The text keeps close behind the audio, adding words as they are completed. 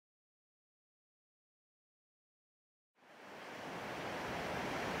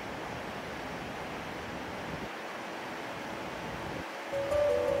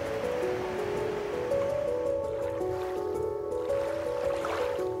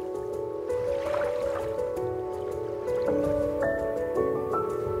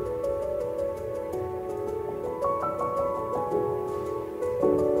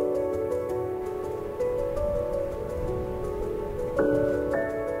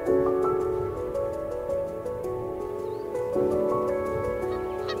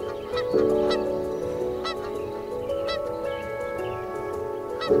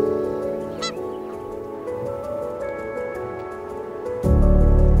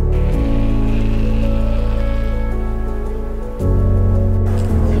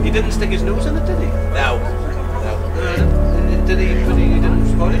stick his nose in it, did he? No. Did he didn't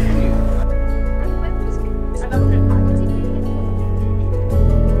spot it from you?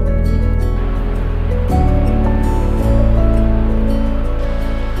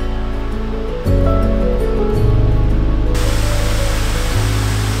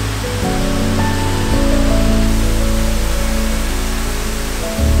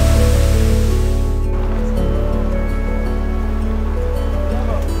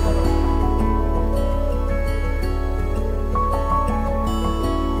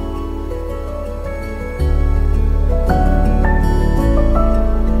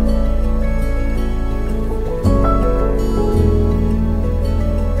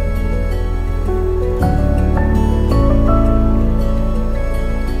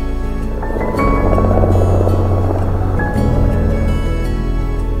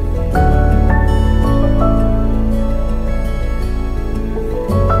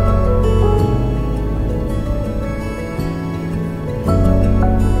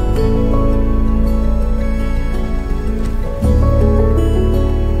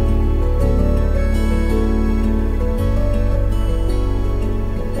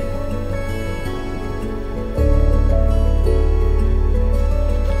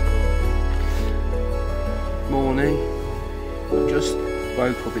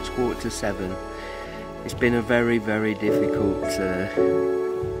 Woke up, it's 7:15. It's been a very, very difficult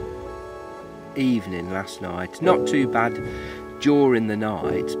evening last night. Not too bad during the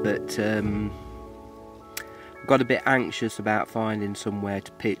night, but got a bit anxious about finding somewhere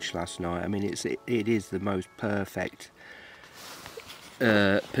to pitch last night. I mean, it is the most perfect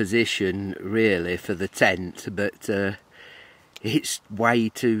position really for the tent, but it's way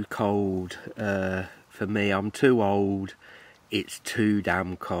too cold for me. I'm too old. It's too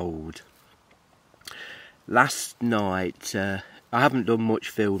damn cold. Last night, I haven't done much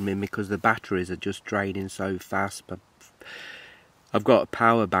filming because the batteries are just draining so fast. I've got a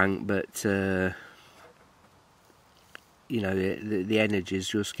power bank, but you know, the energy is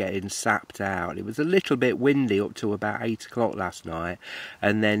just getting sapped out. It was a little bit windy up to about 8 o'clock last night,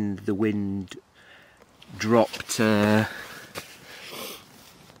 and then the wind dropped.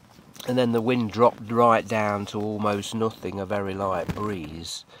 And then the wind dropped right down to almost nothing, a very light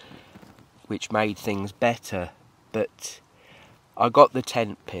breeze, which made things better. But I got the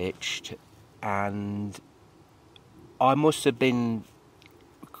tent pitched, and I must have been,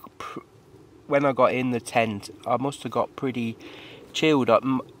 when I got in the tent, I must have got pretty chilled.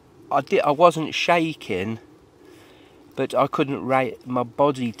 I wasn't shaking, but I couldn't rate, my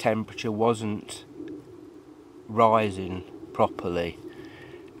body temperature wasn't rising properly.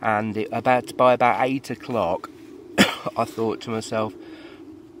 And by about 8 o'clock, I thought to myself,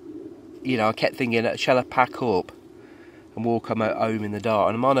 you know, I kept thinking, shall I pack up and walk home in the dark?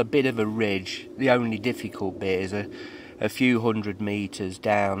 And I'm on a bit of a ridge. The only difficult bit is a few hundred metres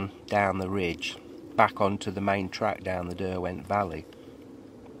down the ridge, back onto the main track down the Derwent Valley.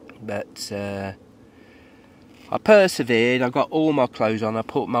 But I persevered. I got all my clothes on. I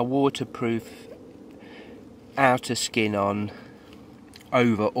put my waterproof outer skin on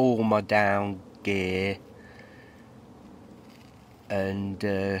over all my down gear, and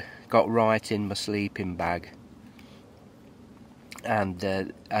got right in my sleeping bag, and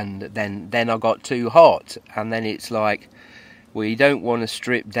then I got too hot, and then it's like, well, you don't want to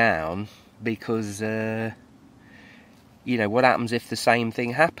strip down because you know, what happens if the same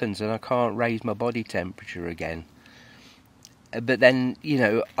thing happens and I can't raise my body temperature again? But then, you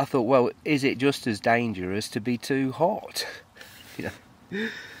know, I thought, well, is it just as dangerous to be too hot? You know,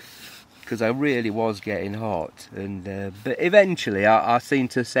 because I really was getting hot, and but eventually I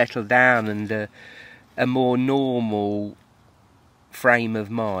seemed to settle down, and a more normal frame of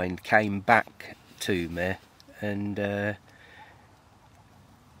mind came back to me, and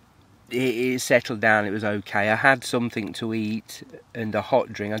it settled down. It was okay. I had something to eat and a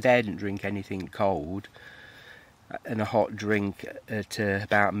hot drink. I daredn't drink anything cold, and a hot drink at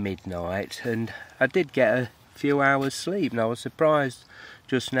about midnight, and I did get a few hours sleep, and I was surprised.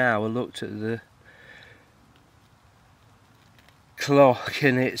 Just now I looked at the clock,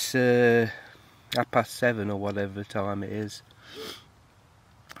 and it's 7:30 or whatever time it is.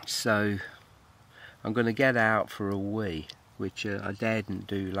 So I'm going to get out for a wee, which I daredn't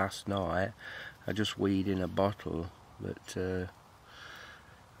do last night. I just weed in a bottle, but I'm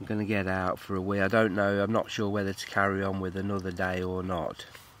going to get out for a wee. I don't know, I'm not sure whether to carry on with another day or not.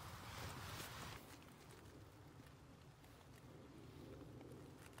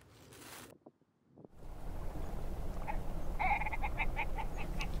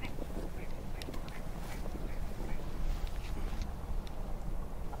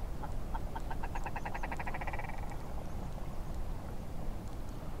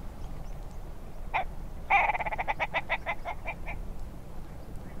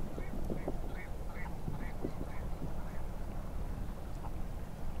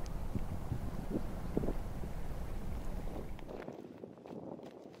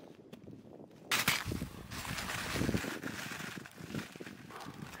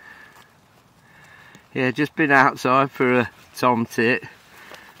 Yeah, just been outside for a tomtit.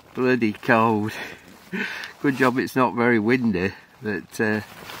 Bloody cold. Good job it's not very windy, but I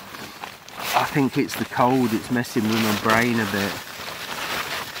think it's the cold, it's messing with my brain a bit.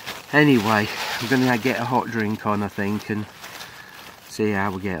 Anyway, I'm going to get a hot drink on, I think, and see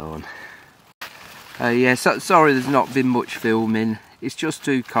how we get on. Yeah, sorry there's not been much filming, it's just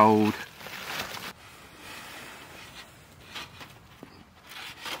too cold.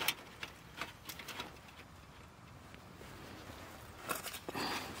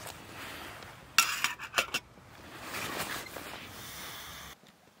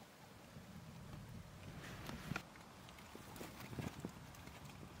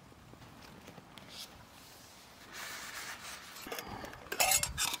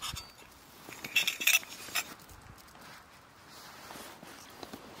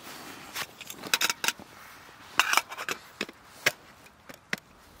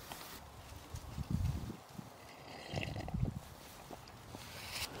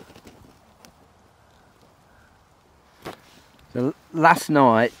 So last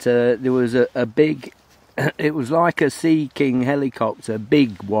night there was a big, it was like a Sea King helicopter,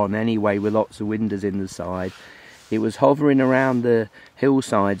 big one anyway, with lots of windows in the side. It was hovering around the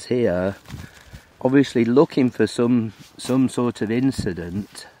hillsides here, obviously looking for some sort of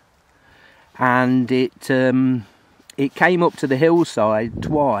incident, and it came up to the hillside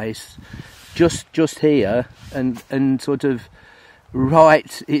twice, just here, and sort of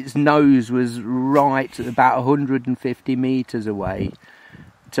right, its nose was right about 150 metres away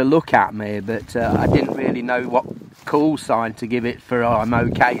to look at me, but I didn't really know what call sign to give it for I'm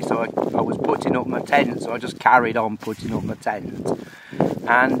okay, so I was putting up my tent, so I just carried on putting up my tent,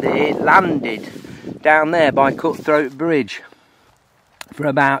 and it landed down there by Cutthroat Bridge for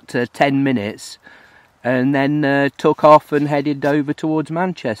about 10 minutes, and then took off and headed over towards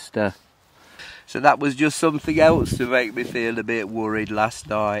Manchester. So that was just something else to make me feel a bit worried last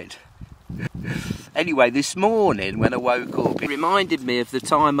night. Anyway, this morning when I woke up, it reminded me of the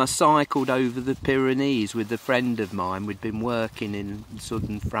time I cycled over the Pyrenees with a friend of mine. We'd been working in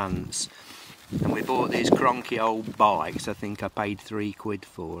southern France, and we bought these cronky old bikes. I think I paid £3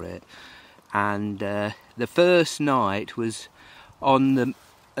 for it. And the first night was on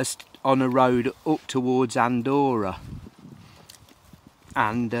a road up towards Andorra,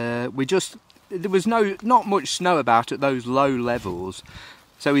 and there was not much snow about at those low levels,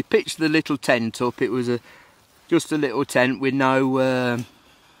 so we pitched the little tent up. It was just a little tent with no,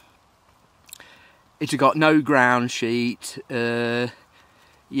 it had got no ground sheet.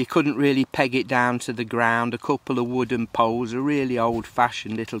 You couldn't really peg it down to the ground. A couple of wooden poles, a really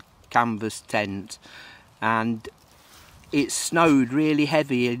old-fashioned little canvas tent, and it snowed really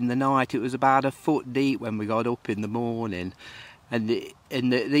heavy in the night. It was about a foot deep when we got up in the morning. And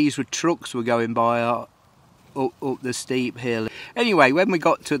these trucks were going by up the steep hill. Anyway, when we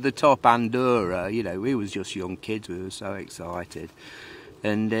got to the top Andorra, you know, we was just young kids, we were so excited.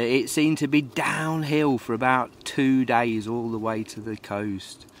 And it seemed to be downhill for about 2 days all the way to the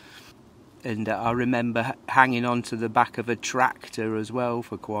coast. And I remember hanging onto the back of a tractor as well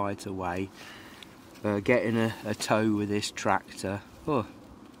for quite a way, getting a tow with this tractor. Oh,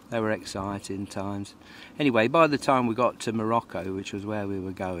 they were exciting times. Anyway, by the time we got to Morocco, which was where we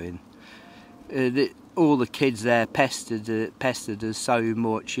were going, all the kids there pestered us so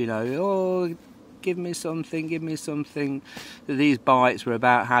much, you know, oh, give me something, give me something. These bikes were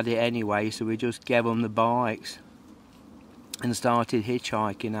about had it anyway, so we just gave them the bikes and started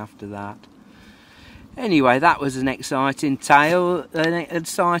hitchhiking after that. Anyway, that was an exciting tale, an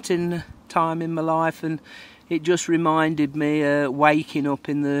exciting time in my life, and it just reminded me waking up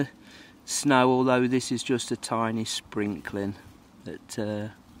in the snow, although this is just a tiny sprinkling,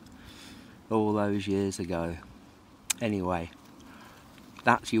 that all those years ago. Anyway,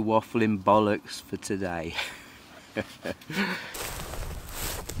 that's your waffling bollocks for today.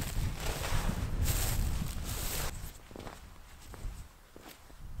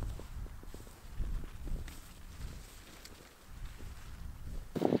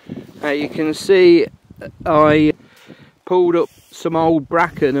 You can see I pulled up some old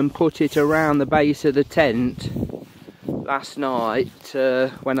bracken and put it around the base of the tent last night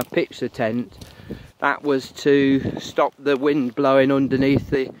when I pitched the tent. That was to stop the wind blowing underneath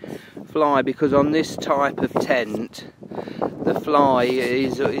the fly, because on this type of tent the fly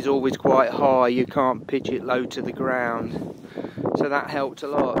is always quite high, you can't pitch it low to the ground, so that helped a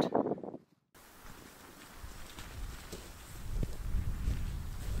lot.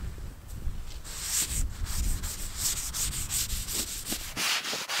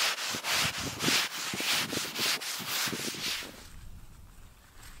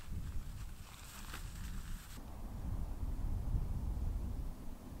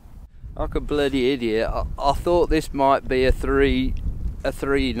 Like a bloody idiot. I thought this might be a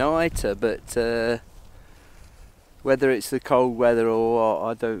three-nighter, but whether it's the cold weather or what,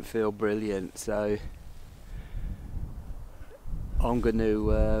 I don't feel brilliant. So I'm going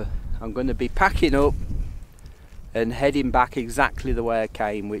to be packing up and heading back exactly the way I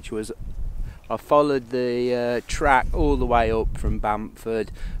came, which was I followed the track all the way up from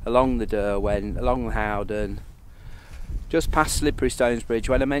Bamford, along the Derwent, along the Howden, just past Slippery Stones Bridge.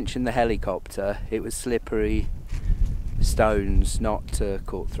 When I mentioned the helicopter, it was Slippery Stones, not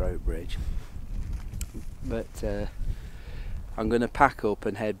Cutthroat Bridge. But I'm going to pack up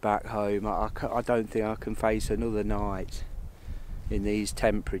and head back home. I don't think I can face another night in these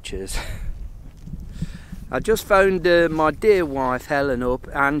temperatures. I just phoned my dear wife Helen up,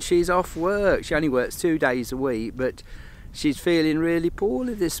 and she's off work. She only works 2 days a week, but she's feeling really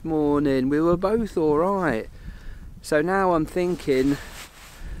poorly this morning. We were both alright. So now I'm thinking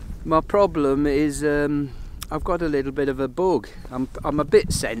my problem is I've got a little bit of a bug. I'm a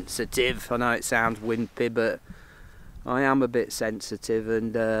bit sensitive. I know it sounds wimpy, but I am a bit sensitive,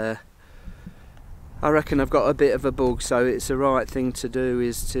 and I reckon I've got a bit of a bug, so it's the right thing to do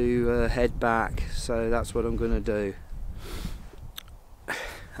is to head back. So that's what I'm going to do.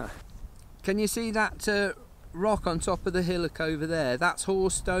 Can you see that rock on top of the hillock over there? That's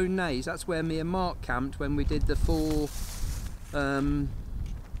Horsestone Naze. That's where me and Mark camped when we did the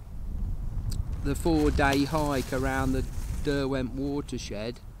 4-day hike around the Derwent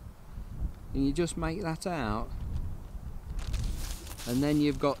watershed. And you just make that out. And then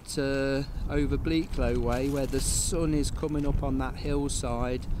you've got over Bleaklow Way, where the sun is coming up on that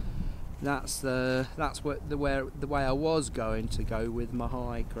hillside. That's what the way I was going to go with my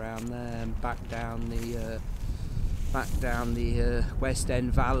hike around there and back down the West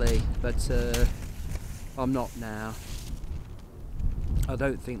End Valley, but I'm not now. I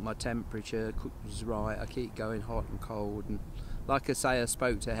don't think my temperature was right. I keep going hot and cold, and like I say, I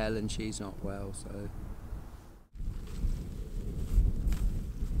spoke to Helen. She's not well, so.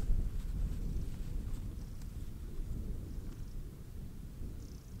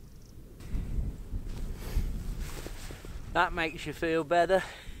 That makes you feel better.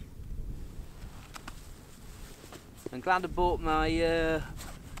 I'm glad I bought my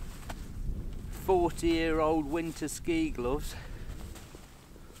 40-year-old winter ski gloves.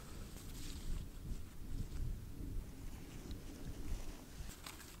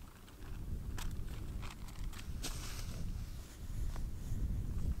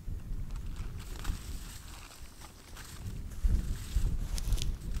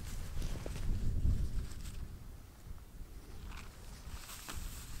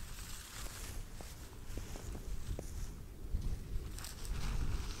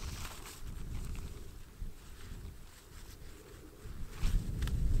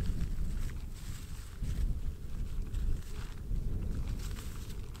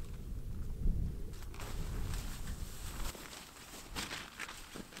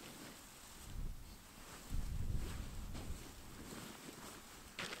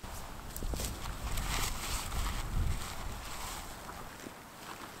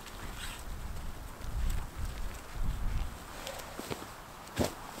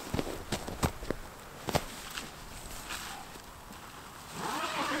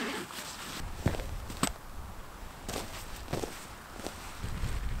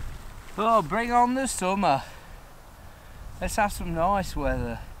 Oh, bring on the summer. Let's have some nice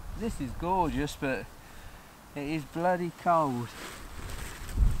weather. This is gorgeous, but it is bloody cold.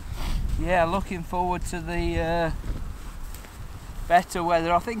 Yeah, looking forward to the better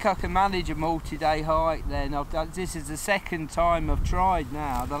weather. I think I can manage a multi-day hike then. This is the second time I've tried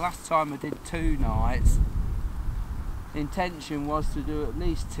now. The last time I did 2 nights. The intention was to do at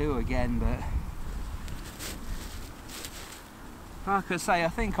least 2 again, but like I say, I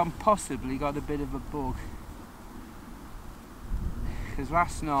think I'm possibly got a bit of a bug, because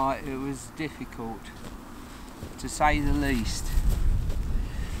last night it was difficult, to say the least.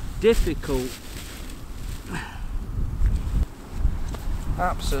 Difficult.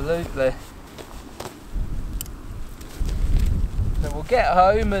 Absolutely. So we'll get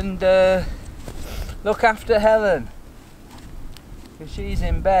home and look after Helen, because she's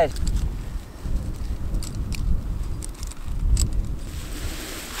in bed.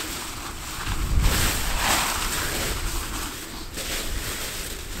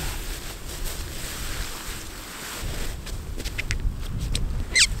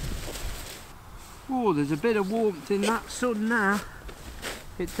 Oh, there's a bit of warmth in that sun now.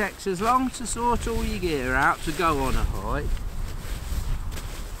 It takes as long to sort all your gear out to go on a hike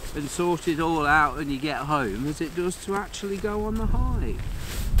and sort it all out when you get home as it does to actually go on the hike.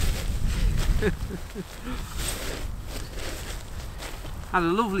 Had a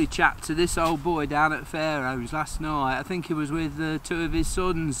lovely chat to this old boy down at Fairhouse last night. I think he was with 2 of his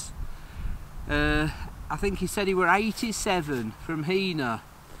sons. I think he said he were 87 from Hena.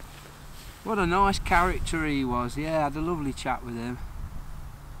 What a nice character he was. Yeah, I had a lovely chat with him.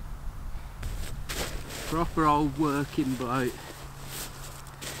 Proper old working bloke.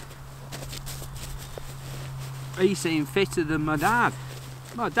 He seemed fitter than my dad.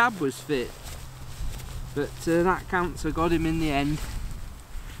 My dad was fit, but that cancer got him in the end.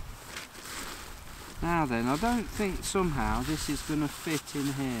 Now then, I don't think somehow this is going to fit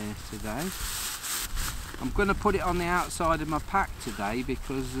in here today. I'm going to put it on the outside of my pack today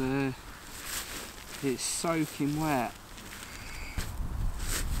because it's soaking wet.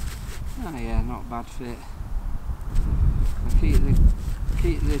 Oh yeah, not bad fit. I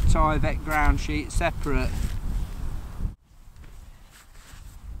keep the Tyvek ground sheet separate.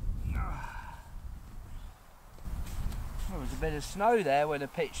 There was a bit of snow there when I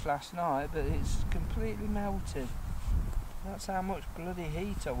pitched last night, but it's completely melted. That's how much bloody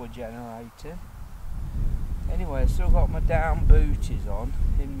heat I was generating. Anyway, I've still got my down booties on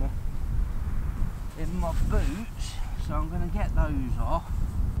in my boots, so I'm going to get those off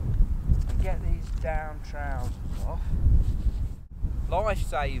and get these down trousers off.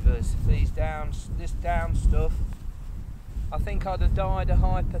 Lifesavers, this down stuff. I think I'd have died of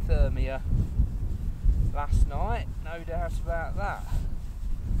hypothermia last night, no doubt about that.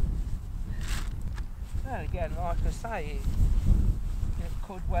 And again, like I say, it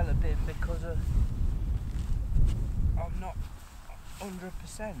could well have been because I'm not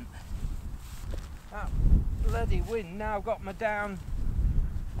 100%. That bloody wind, now I've got my down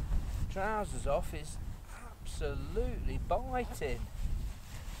trousers off, is absolutely biting.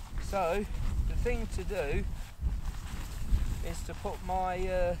 So the thing to do is to put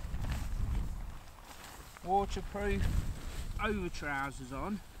my waterproof over trousers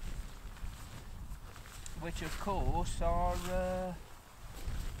on, which of course are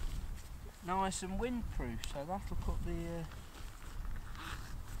nice and windproof, so that'll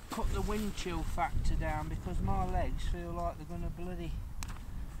cut the wind chill factor down, because my legs feel like they're going to bloody,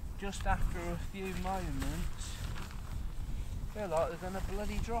 just after a few moments, feel like they're going to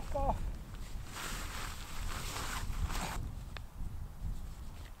bloody drop off.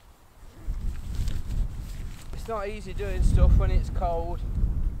 It's not easy doing stuff when it's cold.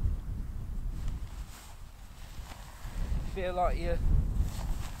 You feel like you're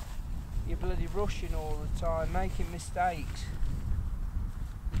bloody rushing all the time, making mistakes.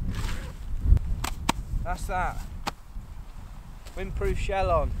 That's that. Windproof shell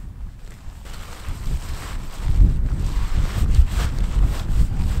on.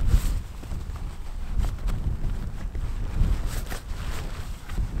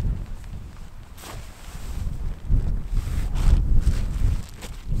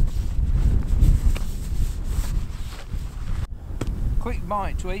 Quick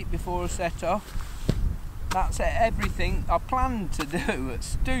bite to eat before I set off. That's everything I planned to do,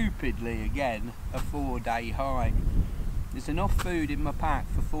 stupidly again, a 4-day hike. There's enough food in my pack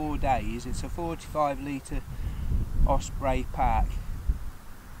for 4 days. It's a 45 litre Osprey pack.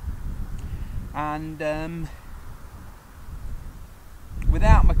 And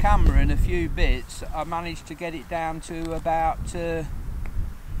without my camera and a few bits, I managed to get it down to about 10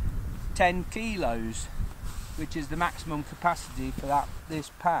 kilos, which is the maximum capacity for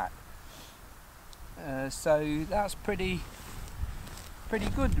this pack. So that's pretty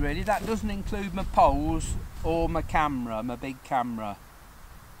good really. That doesn't include my poles or my camera, my big camera.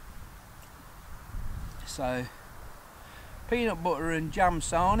 So peanut butter and jam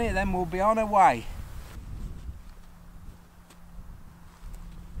sarnie, then we'll be on our way.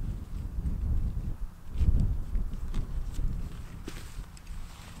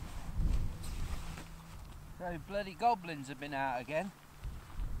 So bloody goblins have been out again.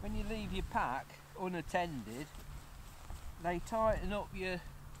 When you leave your pack unattended, they tighten up your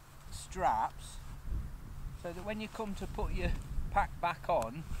straps so that when you come to put your pack back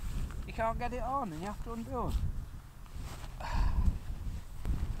on, you can't get it on and you have to undo.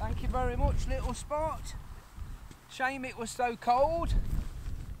 Thank you very much, little spot. Shame it was so cold,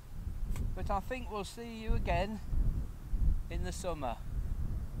 but I think we'll see you again in the summer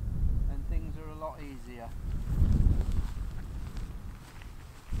and things are a lot easier.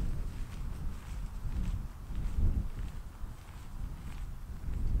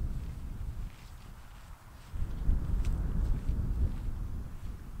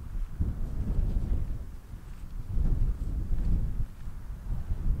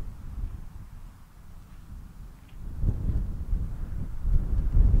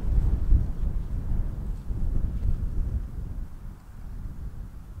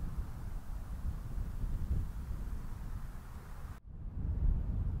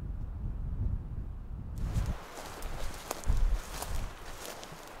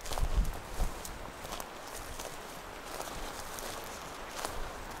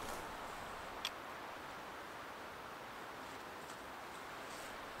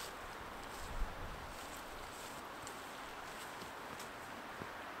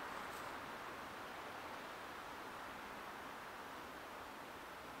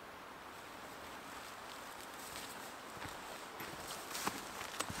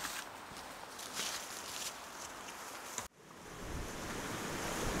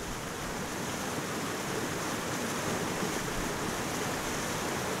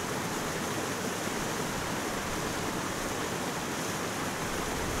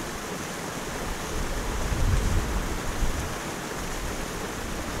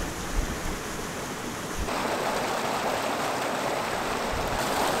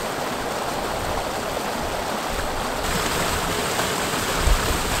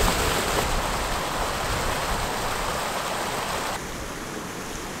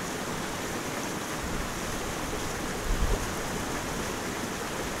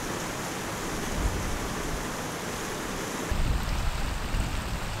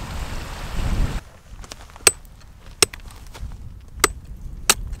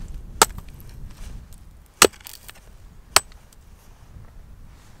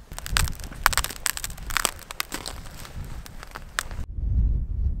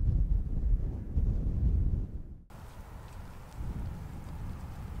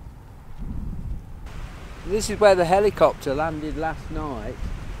 This is where the helicopter landed last night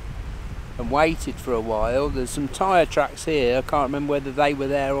and waited for a while. There's some tyre tracks here. I can't remember whether they were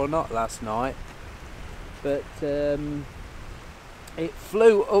there or not last night, but it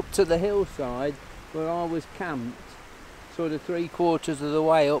flew up to the hillside where I was camped, sort of 3/4 of the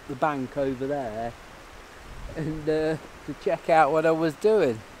way up the bank over there, and to check out what I was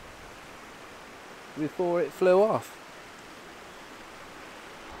doing before it flew off.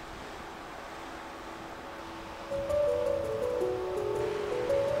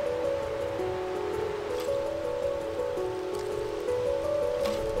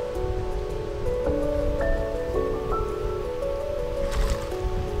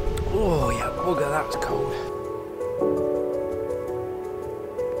 Oh yeah, bugger, that's cold.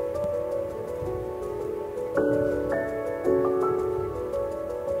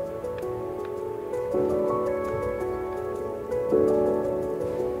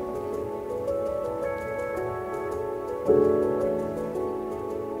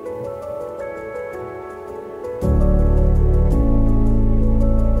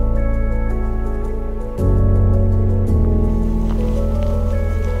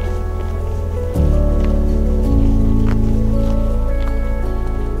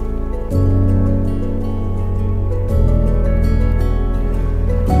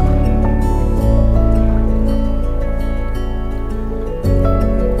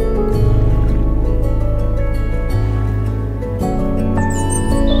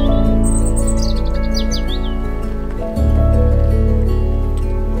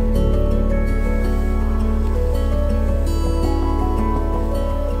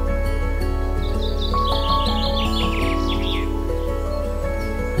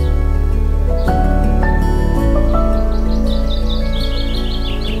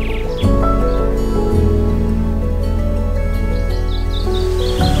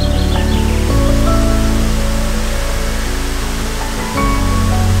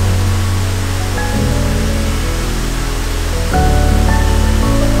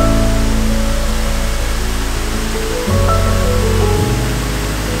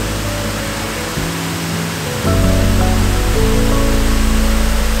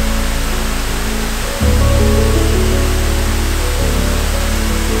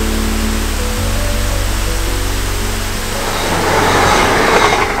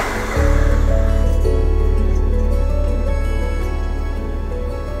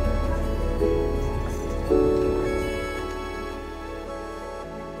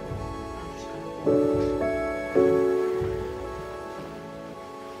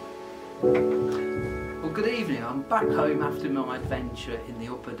 Well, good evening. I'm back home after my adventure in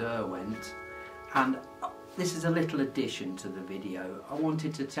the upper Derwent, and this is a little addition to the video. I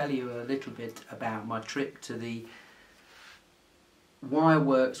wanted to tell you a little bit about my trip to the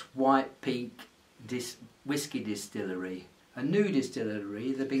Wireworks White Peak Whisky Distillery, a new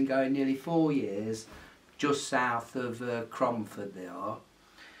distillery. They've been going nearly 4 years, just south of Cromford they are,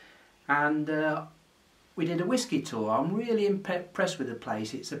 and we did a whisky tour. I'm really impressed with the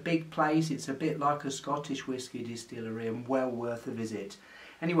place. It's a big place, it's a bit like a Scottish whisky distillery and well worth a visit.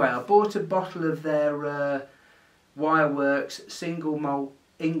 Anyway, I bought a bottle of their Wireworks single malt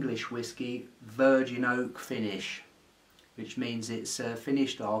English whisky virgin oak finish, which means it's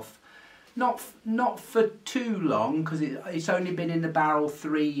finished off not for too long, because it's only been in the barrel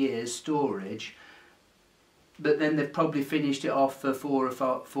 3 years storage, but then they've probably finished it off for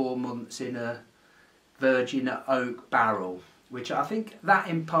 4 months in a virgin oak barrel, which I think that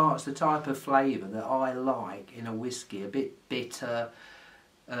imparts the type of flavour that I like in a whisky, a bit bitter,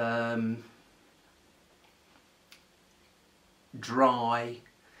 dry,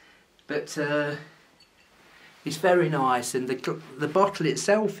 but it's very nice, and the bottle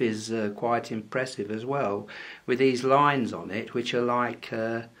itself is quite impressive as well, with these lines on it which are like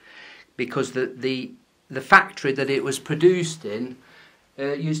because the factory that it was produced in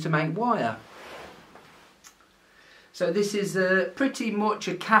used to make wire. So this is pretty much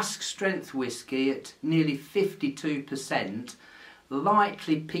a cask strength whisky at nearly 52%,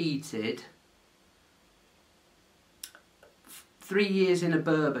 lightly peated, 3 years in a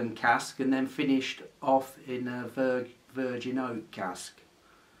bourbon cask and then finished off in a virgin oak cask.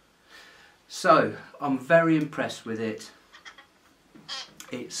 So I'm very impressed with it.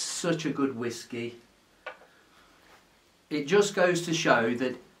 It's such a good whisky. It just goes to show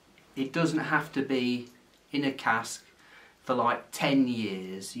that it doesn't have to be in a cask for like 10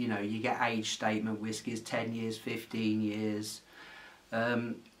 years. You know, you get age statement whiskies, 10 years, 15 years.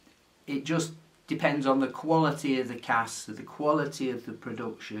 It just depends on the quality of the casks, the quality of the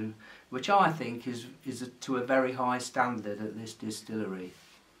production, which I think is to a very high standard at this distillery.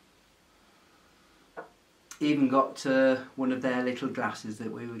 even got one of their little glasses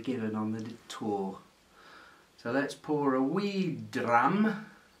that we were given on the tour. So let's pour a wee dram,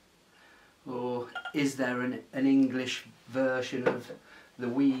 or is there an English version of the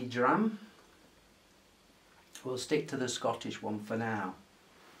wee dram? We'll stick to the Scottish one for now.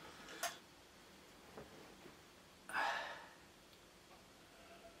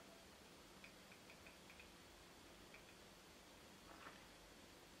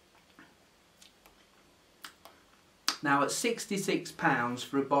 Now at £66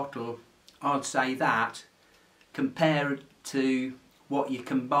 for a bottle, I'd say that, compared to what you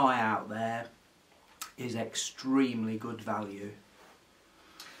can buy out there, is extremely good value.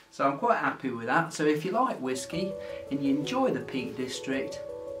 So I'm quite happy with that. So if you like whisky and you enjoy the Peak District,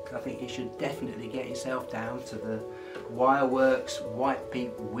 I think you should definitely get yourself down to the Wireworks White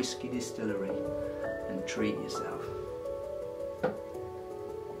Peak Whisky Distillery and treat yourself.